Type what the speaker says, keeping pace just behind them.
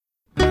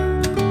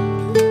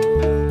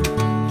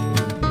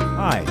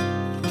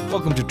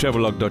Welcome to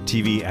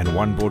Travelog.tv and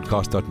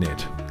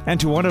OneBroadcast.net, and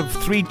to one of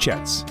three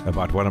chats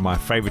about one of my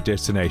favorite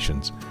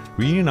destinations,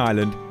 Reunion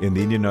Island in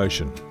the Indian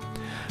Ocean.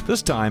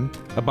 This time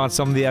about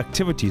some of the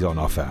activities on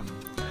offer.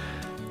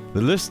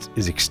 The list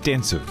is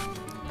extensive: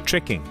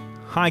 trekking,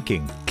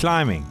 hiking,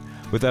 climbing,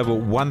 with over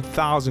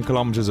 1,000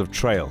 kilometers of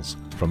trails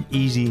from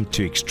easy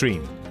to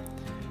extreme.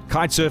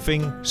 Kite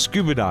surfing,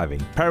 scuba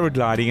diving,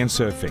 paragliding and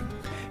surfing,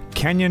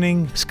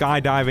 canyoning,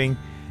 skydiving,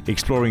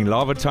 exploring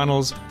lava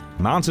tunnels,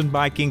 mountain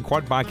biking,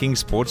 quad biking,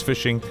 sports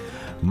fishing,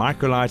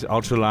 microlight,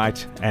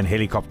 ultralight and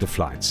helicopter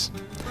flights.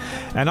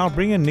 And I'll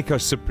bring in Nico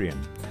Cyprian,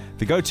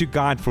 the go-to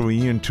guide for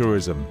Reunion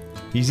tourism.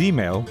 His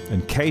email,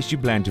 in case you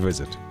plan to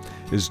visit,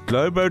 is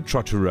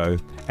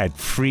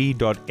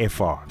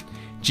globotrotero@free.fr.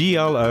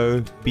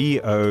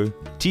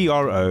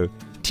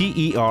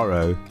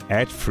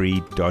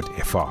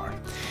 globotrotero@free.fr.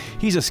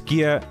 He's a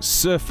skier,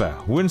 surfer,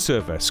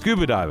 windsurfer,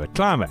 scuba diver,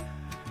 climber.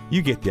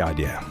 You get the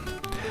idea.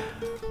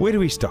 Where do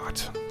we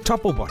start?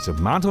 Top or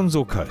bottom, mountains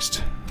or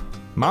coast?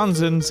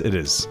 Mountains it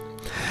is.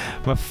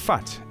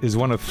 Mafat is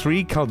one of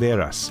three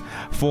calderas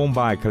formed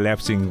by a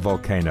collapsing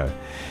volcano.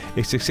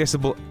 It's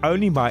accessible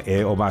only by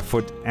air or by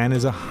foot and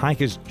is a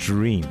hiker's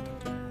dream.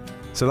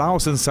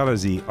 Salaos and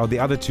Salazi are the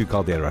other two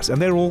calderas, and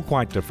they're all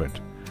quite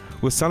different,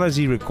 with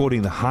Salazi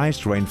recording the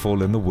highest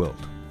rainfall in the world.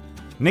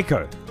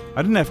 Nico,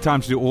 I didn't have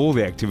time to do all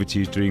the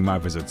activities during my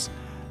visits,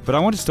 but I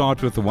want to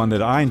start with the one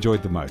that I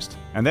enjoyed the most,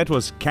 and that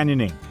was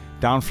canyoning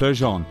down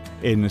Fleur-Jean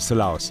in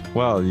Salaos.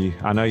 Well,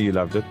 I know you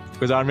loved it,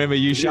 because I remember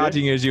you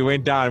shouting as you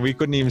went down. We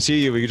couldn't even see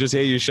you. We could just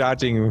hear you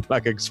shouting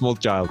like a small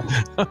child,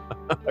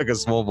 like a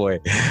small boy.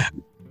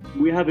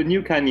 We have a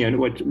new canyon,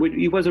 which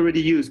it was already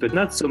used, but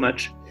not so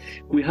much.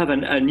 We have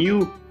a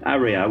new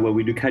area where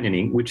we do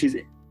canyoning, which is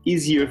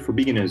easier for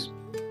beginners.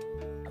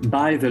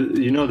 By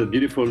the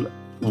beautiful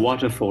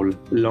waterfall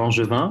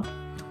Langevin,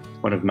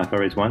 one of my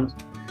favorite ones.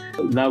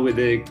 Now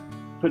they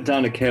put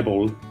down a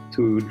cable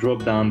to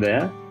drop down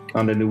there,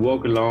 and then they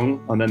walk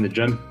along, and then they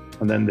jump,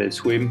 and then they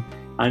swim.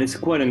 And it's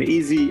quite an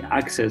easy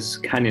access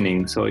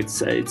canyoning. So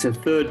it's a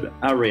third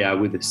area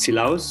with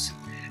Silaos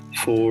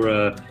for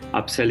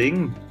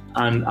upselling.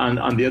 And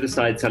on the other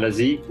side,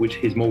 Salazi, which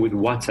is more with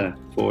water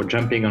for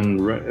jumping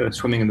and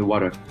swimming in the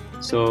water.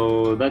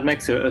 So that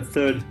makes a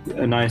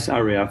nice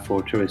area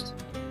for tourists.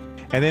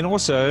 And then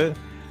also,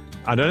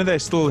 I don't know if they're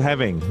still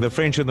having the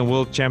French and the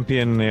world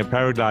champion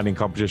paragliding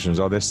competitions.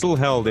 Are they still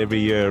held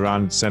every year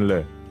around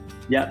Saint-Leu?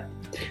 Yeah.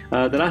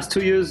 The last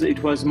 2 years,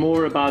 it was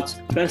more about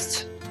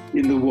best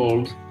in the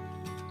world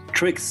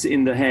tricks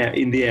in the air.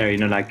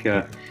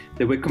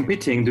 They were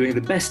competing, doing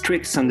the best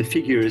tricks and the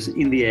figures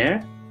in the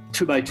air,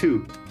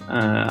 2x2.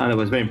 And it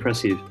was very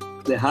impressive.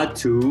 They had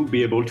to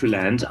be able to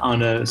land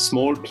on a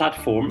small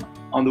platform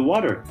on the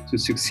water to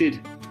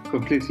succeed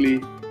completely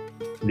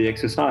the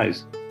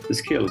exercise, the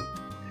skill.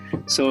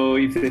 So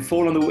if they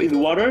fall in the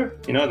water,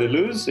 they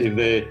lose. If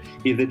they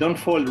don't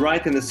fall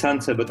right in the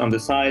center but on the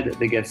side,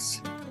 they get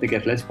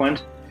less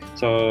points.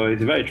 So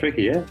it's very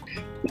tricky, yeah.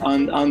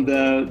 On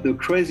the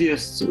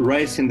craziest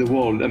race in the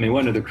world,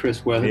 one of the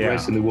craziest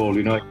race in the world,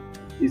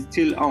 it's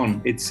still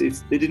on. They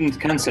didn't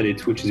cancel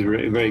it, which is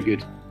very, very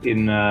good.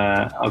 In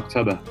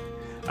October,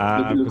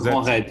 le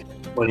Grand Raid,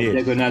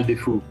 Diagonale des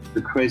Fous,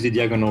 the crazy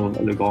diagonal,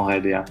 le Grand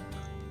Raid, yeah.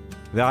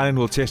 The island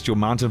will test your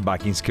mountain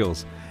biking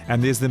skills,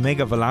 and there's the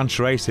Mega Avalanche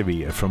race every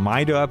year from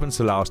Maido up in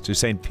Salaos to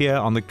St. Pierre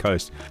on the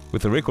coast,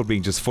 with the record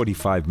being just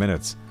 45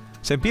 minutes.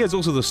 St. Pierre is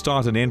also the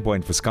start and end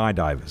point for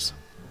skydivers.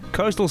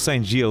 Coastal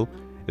St. Gilles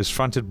is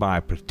fronted by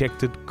a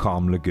protected,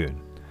 calm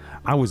lagoon.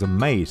 I was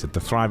amazed at the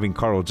thriving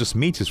coral just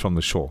meters from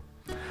the shore.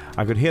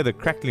 I could hear the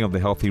crackling of the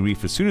healthy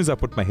reef as soon as I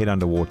put my head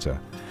underwater,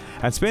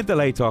 and spent the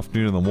late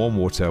afternoon in the warm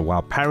water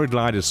while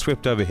paragliders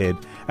swept overhead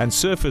and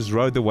surfers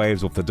rode the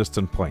waves off the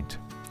distant point.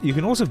 You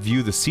can also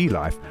view the sea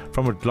life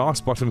from a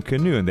glass-bottom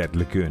canoe in that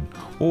lagoon,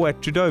 or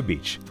at Trudeau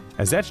Beach,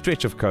 as that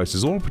stretch of coast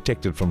is all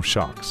protected from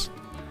sharks.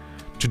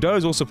 Trudeau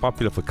is also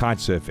popular for kite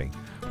surfing,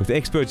 with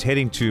experts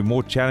heading to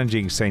more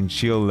challenging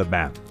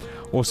Saint-Gilles-les-Bains,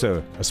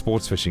 also a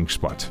sports fishing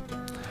spot.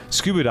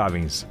 Scuba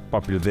diving is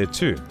popular there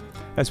too,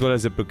 as well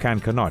as at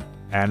Buchan Canot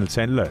and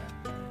Saint-Leu.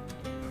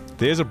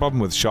 There's a problem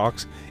with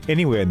sharks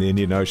anywhere in the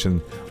Indian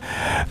Ocean.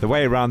 The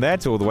way around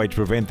that, or the way to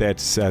prevent that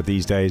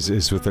these days,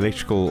 is with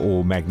electrical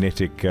or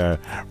magnetic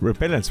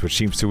repellents, which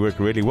seems to work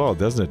really well,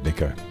 doesn't it,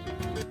 Nico?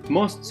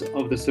 Most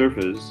of the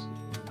surfers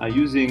are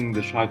using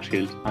the shark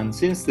shield, and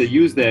since they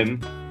use them,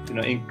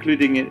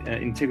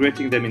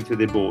 integrating them into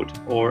the board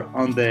or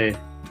on the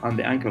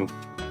ankle,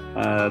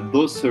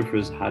 those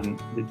surfers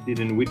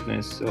didn't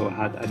witness or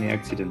had any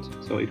accident,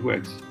 so it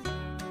works.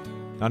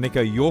 Now,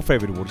 Nico, your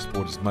favorite water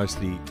sport is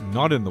mostly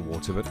not in the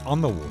water, but on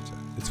the water.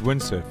 It's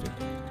windsurfing.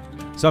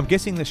 So I'm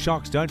guessing the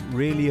sharks don't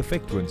really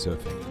affect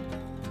windsurfing.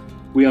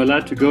 We are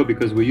allowed to go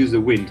because we use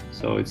the wind,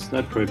 so it's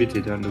not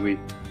prohibited on the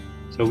wind.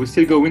 So we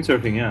still go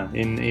windsurfing, yeah,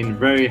 in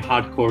very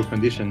hardcore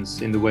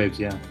conditions in the waves,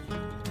 yeah.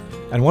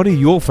 And what are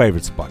your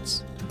favorite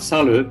spots?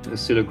 Saint-Leu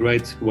is still a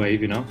great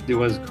wave, It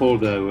was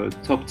called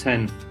top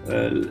 10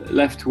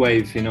 left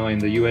wave, in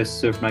the US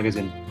Surf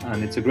magazine.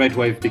 And it's a great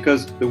wave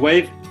because the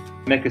wave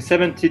make a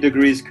 70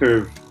 degrees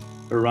curve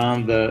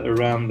around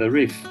the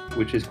reef,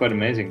 which is quite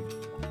amazing.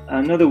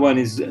 Another one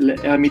is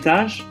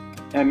Hermitage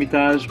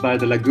by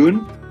the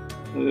lagoon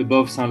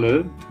above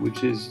Saint-Leu,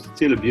 which is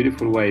still a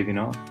beautiful wave, you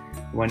know.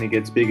 When it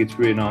gets big, it's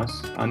really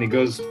nice. And it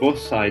goes both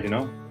sides, you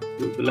know.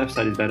 The left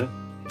side is better.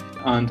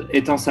 And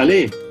Étang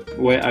Salé,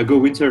 where I go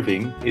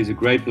windsurfing, is a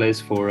great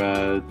place for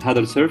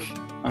paddle surf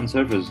and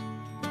surfers.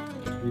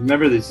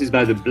 Remember, this is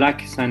by the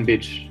Black Sand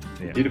Beach.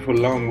 Yeah. Beautiful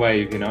long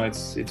wave, you know.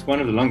 It's one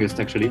of the longest,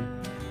 actually.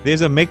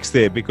 There's a mix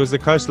there because the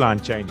coastline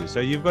changes.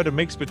 So you've got a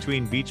mix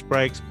between beach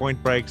breaks,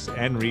 point breaks,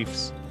 and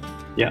reefs.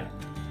 Yeah.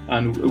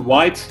 And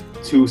white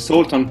to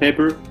salt on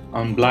paper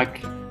on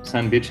black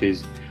sand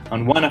beaches.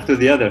 And one after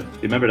the other.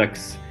 Remember, like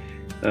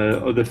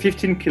the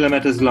 15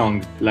 kilometers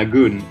long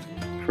lagoon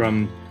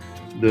from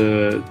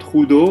the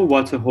Trudeau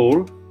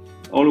waterhole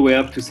all the way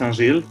up to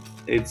Saint-Gilles.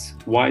 It's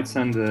white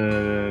sand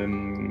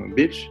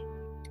beach.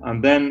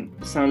 And then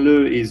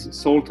Saint-Leu is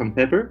salt and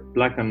pepper,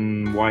 black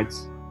and white.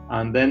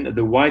 And then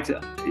the white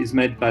is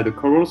made by the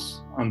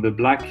corals and the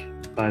black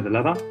by the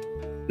lava,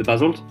 the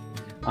basalt.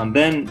 And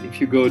then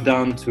if you go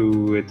down to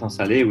Étang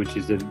Salé, which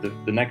is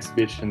the next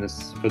beach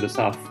for the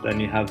south, then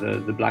you have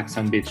the black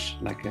sand beach,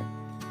 like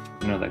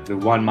the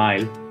 1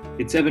 mile.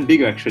 It's even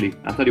bigger, actually.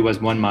 I thought it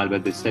was 1 mile,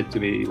 but they said to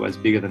me it was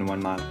bigger than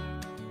 1 mile.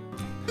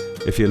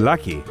 If you're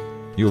lucky,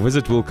 your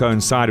visit will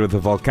coincide with a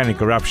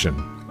volcanic eruption.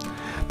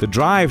 The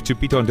drive to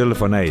Piton de la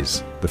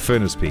Fournaise, the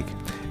furnace peak,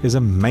 is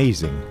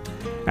amazing.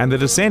 And the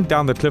descent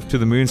down the cliff to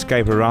the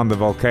moonscape around the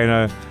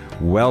volcano,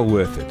 well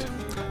worth it.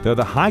 Though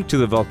the hike to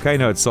the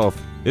volcano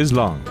itself is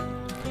long.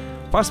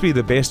 Possibly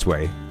the best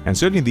way, and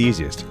certainly the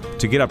easiest,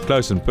 to get up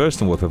close and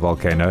personal with a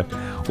volcano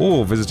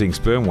or visiting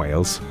sperm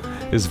whales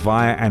is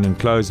via an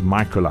enclosed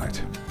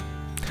microlight.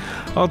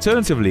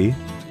 Alternatively,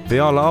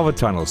 there are lava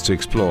tunnels to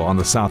explore on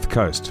the south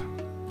coast.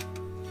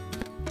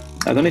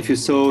 I don't know if you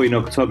saw in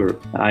October,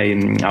 I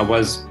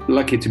was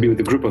lucky to be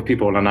with a group of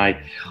people, and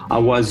I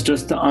was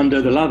just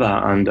under the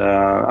lava, and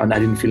I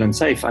didn't feel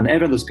unsafe. And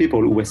even those people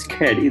who were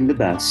scared in the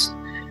bus,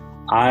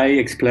 I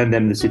explained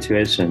them the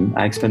situation.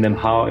 I explained them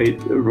how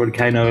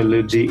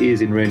volcanology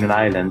is in Réunion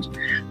Island.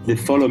 They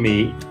follow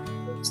me,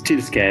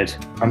 still scared,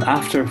 and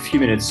after a few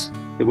minutes,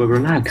 they were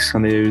relaxed,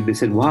 and they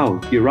said, "Wow,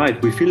 you're right.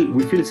 We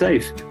feel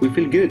safe. We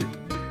feel good,"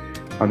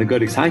 and they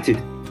got excited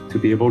to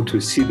be able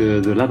to see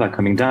the lava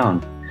coming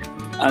down.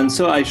 And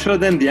so I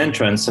showed them the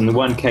entrance and the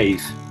one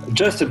cave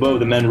just above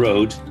the main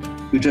road.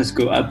 You just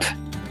go up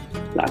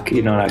like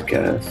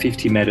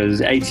 50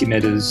 meters, 80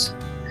 meters.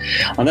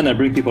 And then I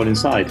bring people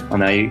inside,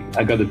 and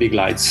I got the big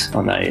lights,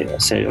 and I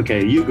say,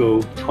 okay, you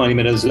go 20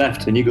 meters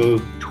left and you go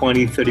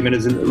 20, 30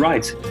 meters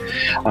right.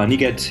 And you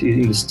get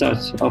in the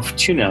start of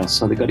tunnels.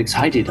 So they got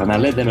excited, and I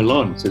let them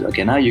alone. Said,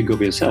 okay, now you go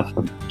by yourself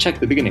and check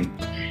the beginning.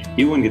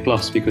 You won't get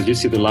lost because you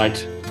see the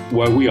light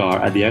where we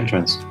are at the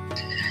entrance.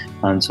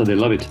 And so they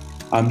love it.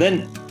 And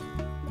then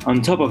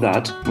on top of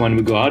that, when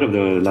we go out of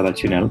the lava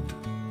tunnel,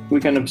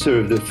 we can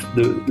observe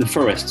the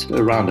forest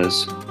around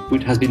us,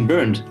 which has been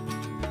burned.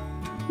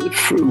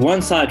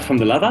 One side from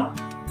the lava,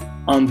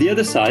 on the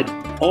other side,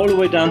 all the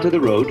way down to the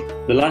road,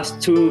 the last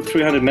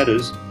 200-300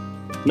 meters,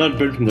 not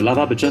burned from the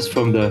lava, but just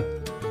from the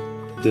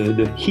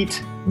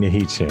heat,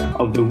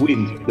 of the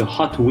wind, the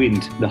hot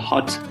wind, the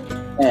hot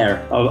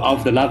air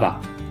of the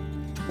lava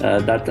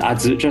that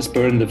has just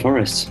burned the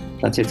forest.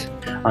 That's it.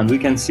 And we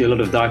can see a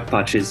lot of dark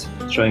patches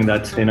showing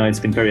that it's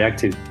been very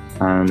active.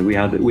 And we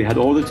had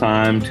all the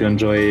time to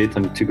enjoy it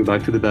and to go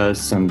back to the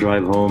bus and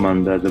drive home,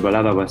 and the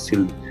lava was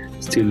still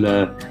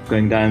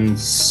going down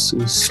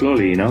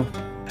slowly,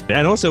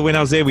 And also when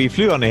I was there, we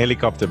flew on a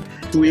helicopter.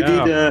 We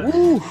did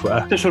a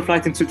special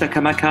flight into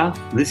Takamaka.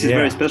 This is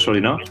very special,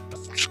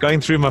 Going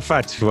through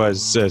Mafat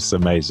was just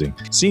amazing.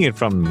 Seeing it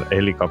from a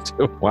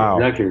helicopter, wow.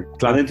 Exactly.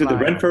 And into the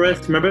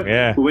rainforest, remember?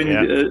 Yeah. We went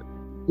to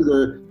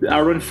the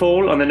Aron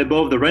Fall, and then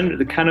above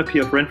the canopy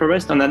of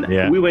rainforest, and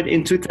then we went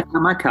into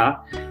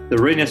Takamaka, the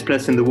rainiest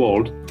place in the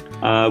world,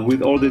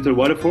 with all the little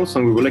waterfalls,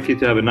 and we were lucky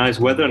to have a nice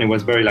weather, and it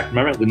was very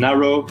remember the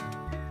narrow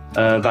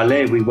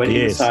valley. We went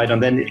inside,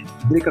 and then the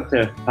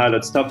helicopter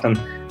pilot stopped and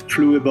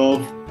flew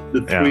above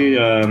the three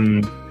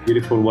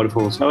beautiful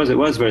waterfalls. It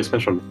was very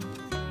special.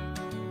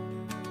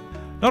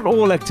 Not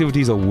all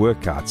activities are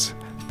workouts.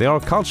 There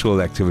are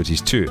cultural activities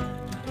too.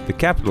 The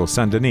capital,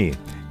 Saint-Denis,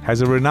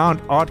 has a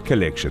renowned art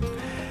collection,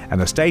 and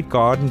the State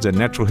Gardens and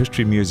Natural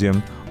History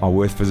Museum are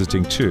worth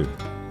visiting too.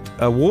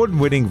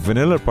 Award-winning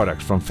vanilla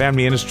products from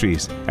Family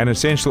Industries and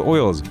essential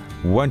oils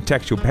won't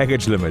tax your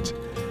baggage limit,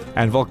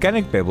 and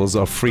volcanic pebbles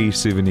are free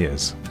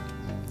souvenirs.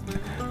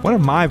 One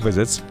of my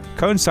visits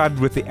coincided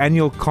with the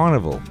annual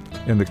carnival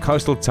in the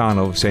coastal town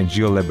of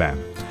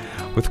Saint-Gilles-les-Bains,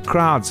 with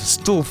crowds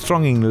still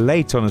thronging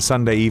late on a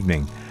Sunday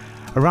evening.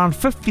 Around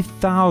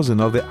 50,000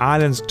 of the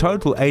island's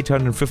total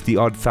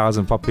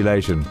 850,000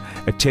 population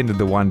attended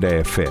the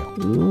one-day affair.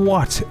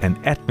 What an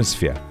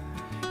atmosphere!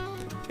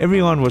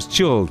 Everyone was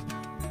chilled,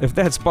 if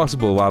that's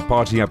possible, while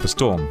partying up a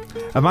storm.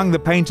 Among the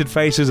painted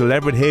faces,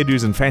 elaborate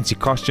hairdos and fancy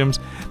costumes,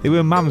 there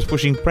were mums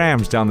pushing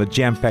prams down the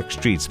jam-packed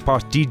streets,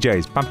 past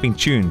DJs pumping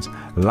tunes,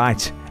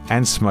 light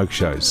and smoke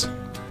shows.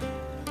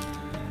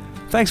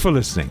 Thanks for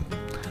listening.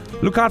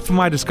 Look out for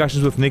my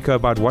discussions with Nico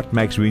about what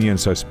makes Reunion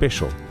so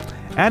special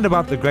and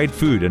about the great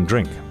food and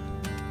drink.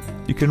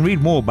 You can read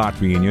more about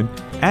Reunion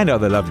and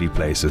other lovely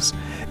places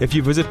if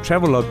you visit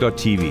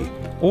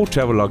travelog.tv or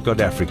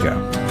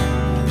travelog.africa.